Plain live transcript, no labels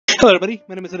Hello everybody,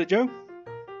 my name is Joe.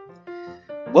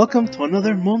 Welcome to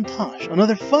another montage,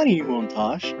 another funny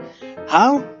montage.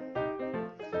 How?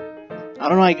 I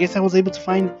don't know, I guess I was able to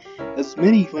find as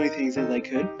many funny things as I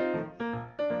could.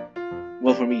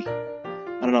 Well, for me.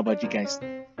 I don't know about you guys.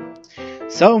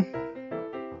 So,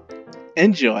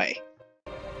 enjoy.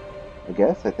 I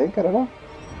guess, I think, I don't know.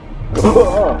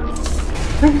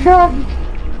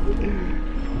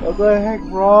 What the heck,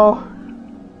 bro?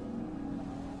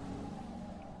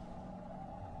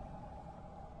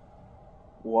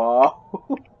 Wow.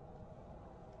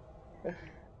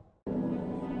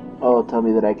 Oh, tell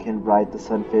me that I can ride the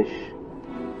sunfish.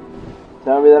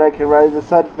 Tell me that I can ride the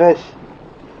sunfish.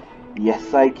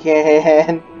 Yes, I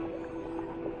can.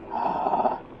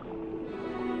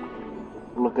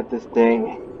 Look at this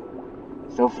thing.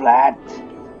 So flat.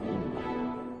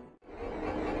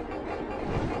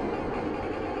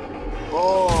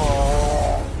 Oh.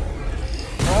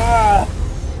 Ah.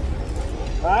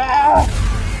 Ah.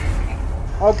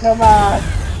 Oh, come on.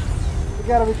 You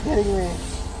gotta be kidding me.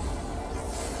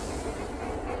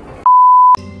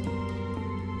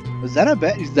 Is that a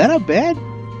bed? Is that a bed?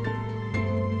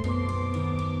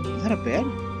 Is that a bed?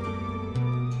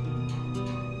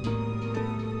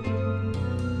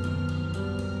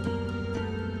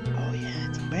 Oh yeah,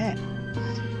 it's a bed.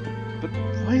 But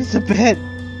why is the bed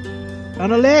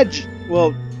on a ledge?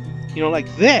 Well, you know, like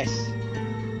this.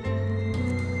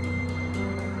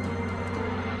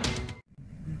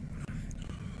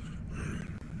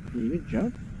 Can you even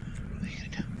jump? What are you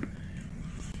gonna do?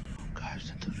 Oh gosh,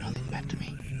 don't do nothing bad to me.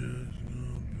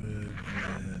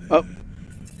 Oh.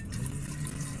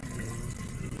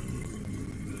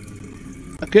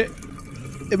 Okay.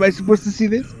 Am I supposed to see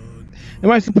this?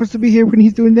 Am I supposed to be here when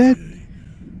he's doing that?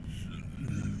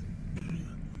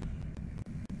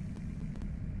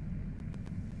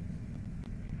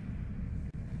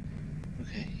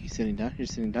 Okay, he's sitting down. You're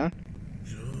sitting down.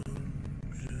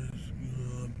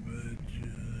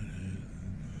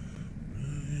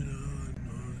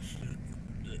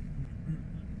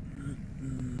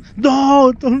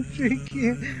 No, don't drink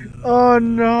it. Oh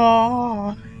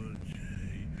no.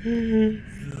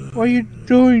 Why are you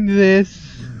doing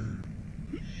this?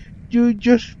 You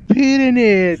just peed in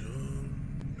it.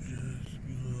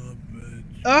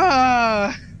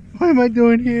 Ah! What am I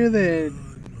doing here then?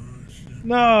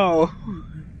 No.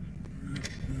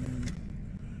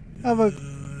 Have a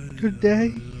good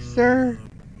day, sir.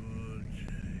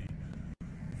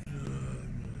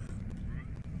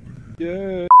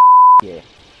 Yeah. Yeah.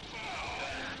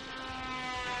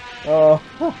 Oh,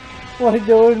 what are you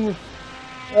doing?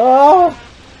 Oh!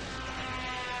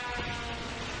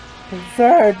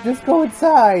 Sir, just go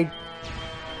inside.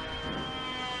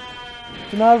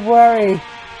 Do not worry.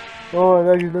 Oh,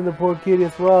 now you've done the poor kitty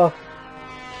as well.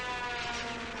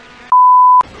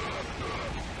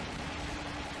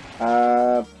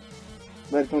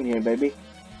 What's going here, baby?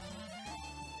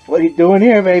 What are you doing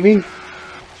here, baby?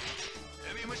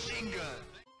 Heavy machine gun.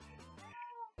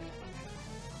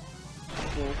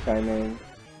 Simon.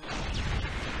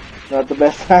 Not the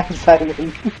best time,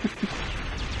 Simon.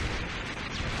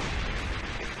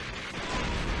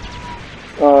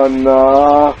 Oh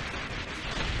no.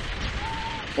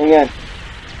 Hang on.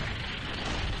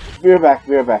 Be right back,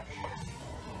 be right back.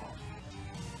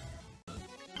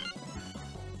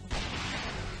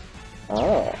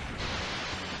 Oh.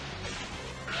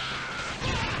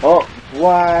 Oh,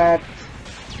 what?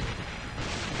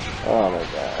 Oh my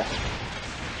god.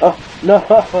 Oh, no!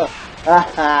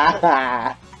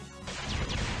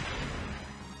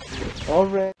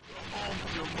 Alright.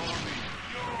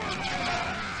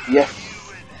 Yes.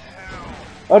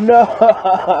 Oh no!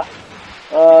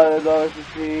 Oh no, it's a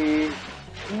see.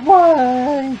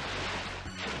 Why?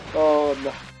 Oh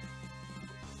no.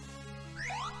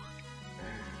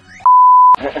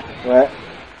 What?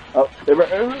 Oh,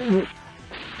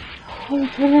 oh,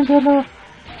 it's turning into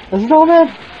a snowman.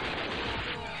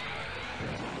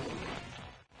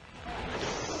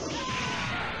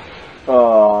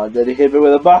 Oh, did he hit me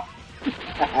with a buff?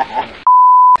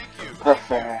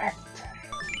 Perfect.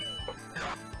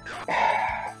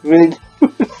 Really?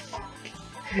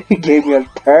 He gave me a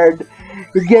turd.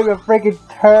 He gave me a freaking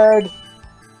turd.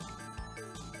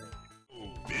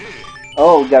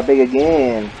 Oh, got big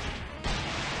again.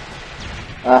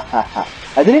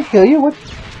 I didn't kill you. What?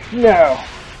 No.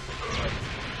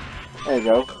 There you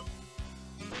go.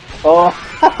 Oh.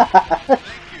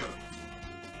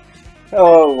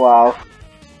 Oh wow.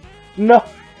 No.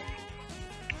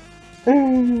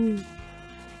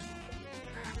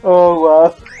 Oh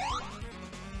wow.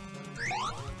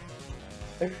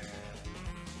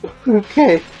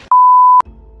 Okay.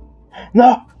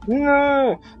 No!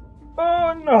 No!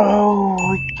 Oh no!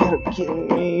 You gotta be kidding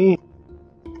me!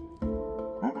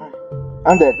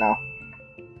 I'm dead now.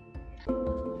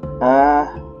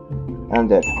 I'm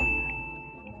dead.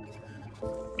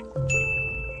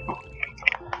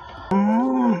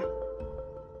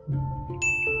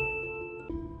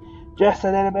 Just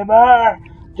a little bit more!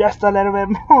 Just a little bit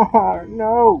more!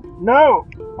 No! No!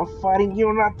 I'm fighting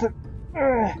you not to...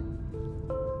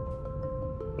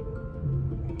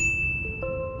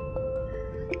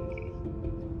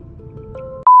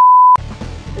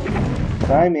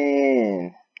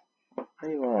 Simon! What do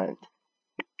you want?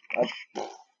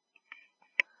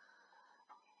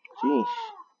 Jeez.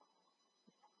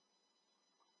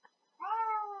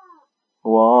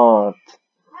 What?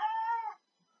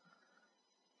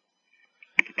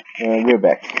 We're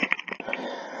back.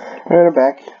 We're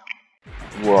back.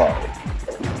 Whoa.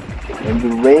 And the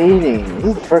raining. This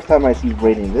is the first time I see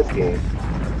raining in this game.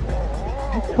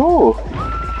 Cool.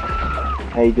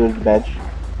 How you doing, badge?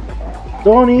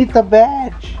 Don't eat the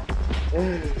badge!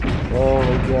 Oh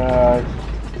my gosh.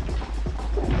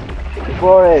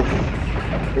 Boris,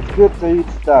 it's good to eat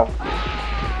stuff.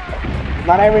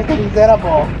 Not everything is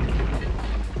edible.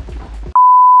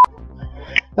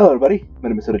 Hello everybody, my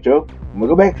name is Joe. I'm gonna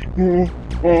go back.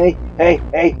 Hey,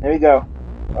 there we go.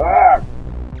 Ah!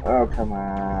 Oh, come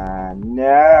on.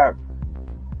 No!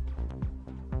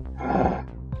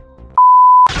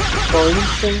 Oh,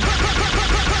 anything?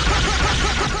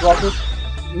 Rocket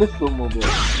missile mobile.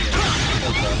 Yeah,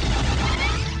 okay.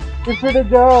 You're free to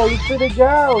go! You're free to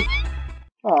go!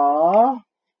 Aww.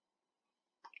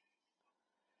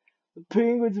 The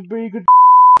penguins are pretty good.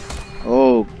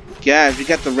 Oh, gosh, we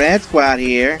got the red squad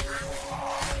here.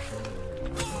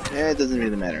 It doesn't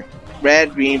really matter.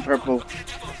 Red, green, purple.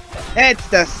 It's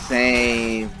the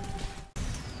same.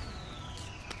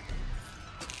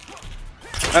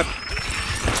 Up.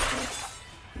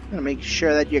 I'm gonna make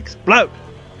sure that you explode.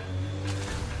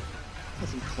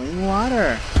 That's some clean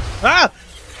water. Ah!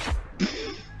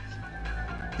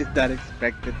 Did not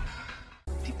expect it.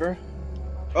 Deeper.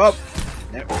 Up.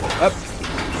 There. Up.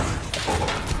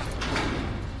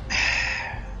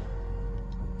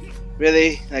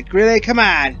 Really? Like, really? Come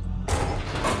on!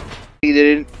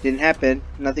 It didn't happen.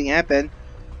 Nothing happened.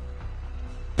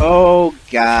 Oh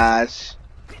gosh.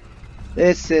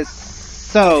 This is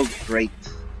so great.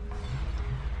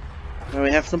 Now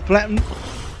we have some platinum.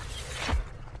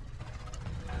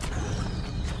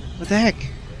 What the heck?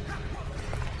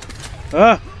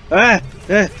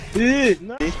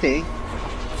 Anything.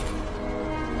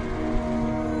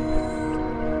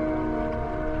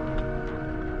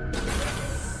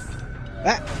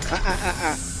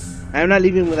 I'm not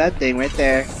leaving with that thing right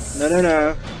there. No, no,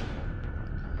 no.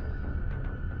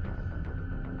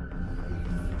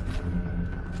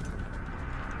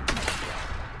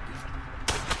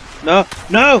 No,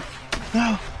 no,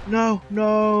 no, no,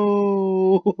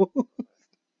 no.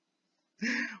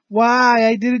 Why?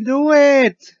 I didn't do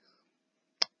it.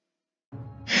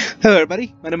 Hello,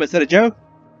 everybody. My name is Joe.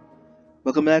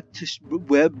 Welcome back to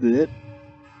Web.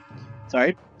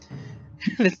 Sorry.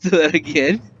 Let's do that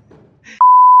again.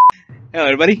 Hello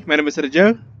everybody, my name is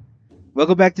Joe.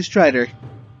 Welcome back to Strider.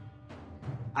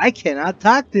 I cannot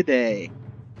talk today.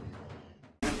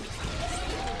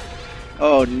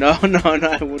 Oh no, no, no,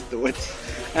 I won't do it.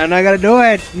 I'm not gonna do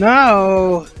it.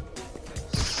 No.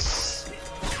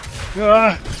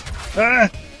 Oh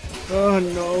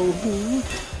no.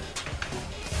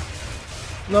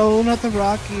 No, not the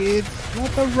rocket.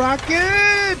 Not the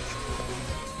rocket.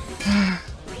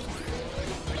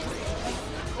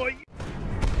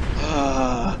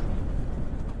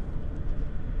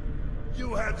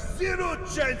 You have zero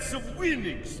chance of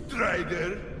winning,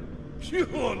 Strider. You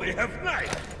only have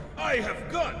knife. I have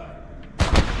gun.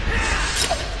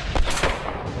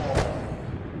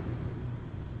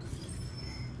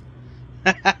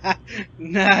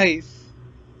 Nice.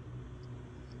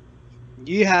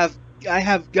 I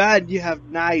have gun, you have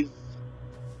knife.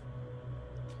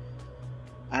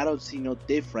 I don't see no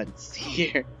difference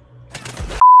here.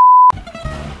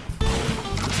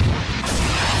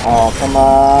 Oh, come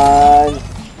on.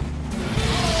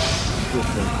 This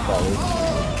thing's probably...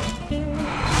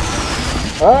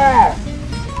 Ah!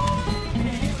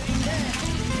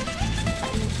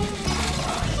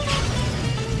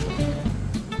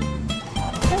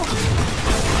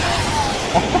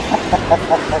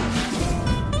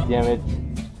 Damn it.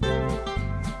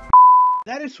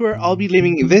 That is where I'll be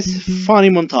leaving this funny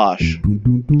montage.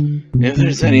 If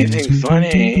there's anything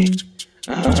funny.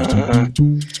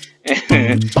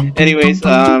 Anyways,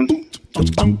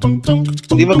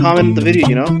 Leave a comment in the video,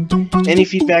 you know? Any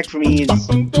feedback for me is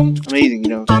amazing, you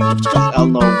know? I'll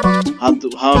know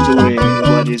how I'm doing and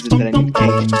what is it that I need to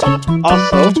change.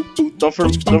 Also,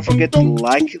 don't forget to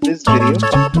like this video,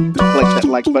 click that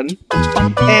like button,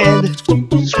 and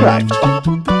subscribe.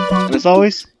 And as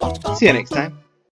always, see you next time.